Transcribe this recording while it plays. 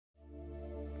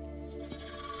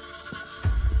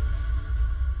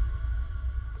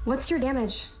What's your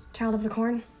damage, Child of the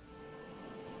Corn?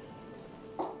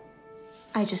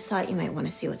 I just thought you might want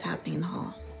to see what's happening in the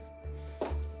hall.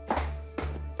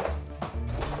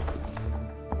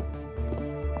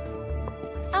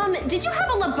 Did you have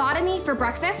a lobotomy for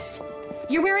breakfast?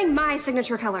 You're wearing my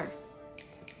signature color.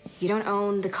 You don't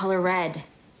own the color red.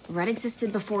 Red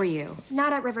existed before you.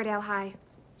 Not at Riverdale High.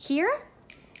 Here,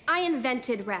 I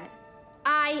invented red.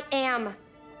 I am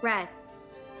red.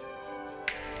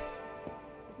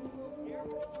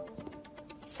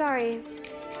 Sorry,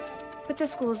 but the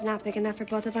school's not big enough for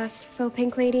both of us, faux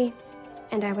pink lady.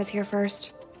 And I was here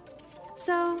first.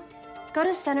 So, go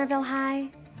to Centerville High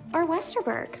or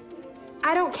Westerberg.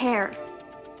 I don't care.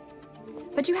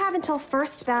 But you have until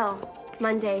first bell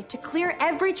Monday to clear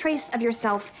every trace of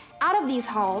yourself out of these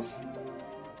halls.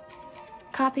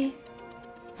 Copy?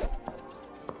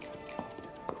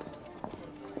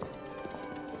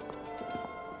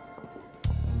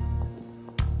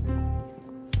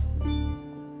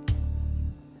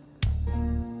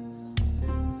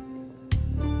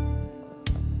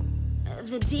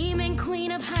 The demon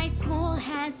queen of high school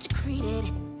has decreed it.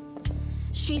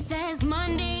 She says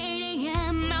Monday 8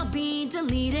 a.m. I'll be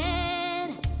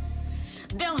deleted.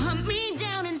 They'll hunt me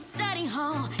down in study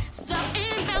hall,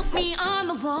 something about me on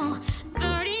the wall.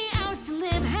 30 hours to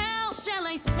live, how shall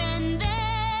I spend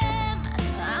them?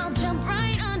 I'll jump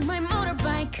right on my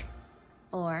motorbike.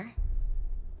 Or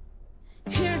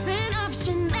here's an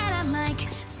option that I like.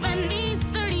 Spend these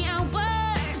 30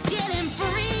 hours getting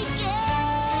freaky.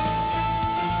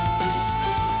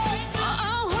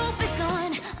 Oh, hope is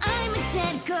gone. I'm a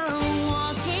dead girl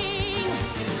walking.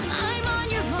 I'm on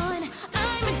your lawn.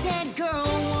 I'm a dead girl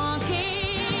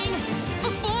walking.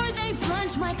 Before they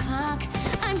punch my clock,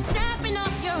 I'm snapping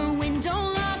off your window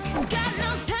lock. Got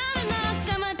no time to knock.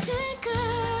 I'm a dead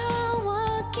girl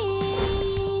walking.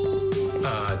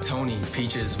 Toni,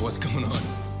 Peaches, what's going on?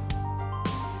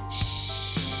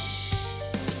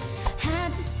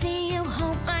 Had to see you,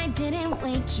 hope I didn't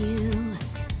wake you.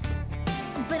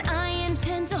 But I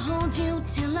intend to hold you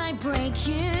till I break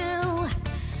you.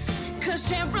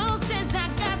 Cause Cheryl says I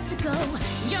got to go.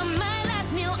 You're my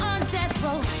last meal on death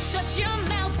row. Shut your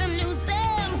mouth and lose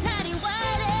them tiny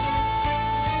white eyes.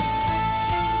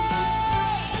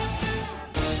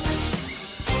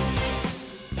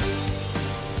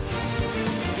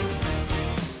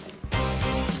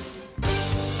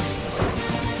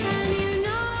 And you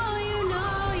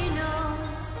know,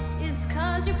 it's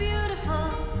cause you're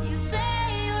beautiful. You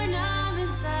say you're numb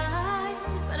inside,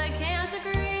 but I can't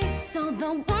agree. So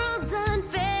the world's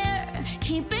unfair,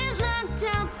 keep it locked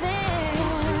out there.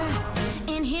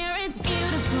 In here it's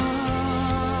beautiful.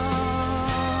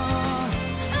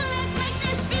 Let's make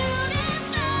this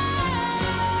beautiful.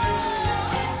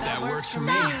 That works for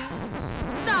me.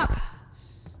 Stop!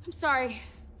 I'm sorry.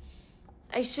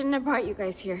 I shouldn't have brought you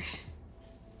guys here.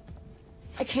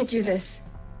 I can't do this.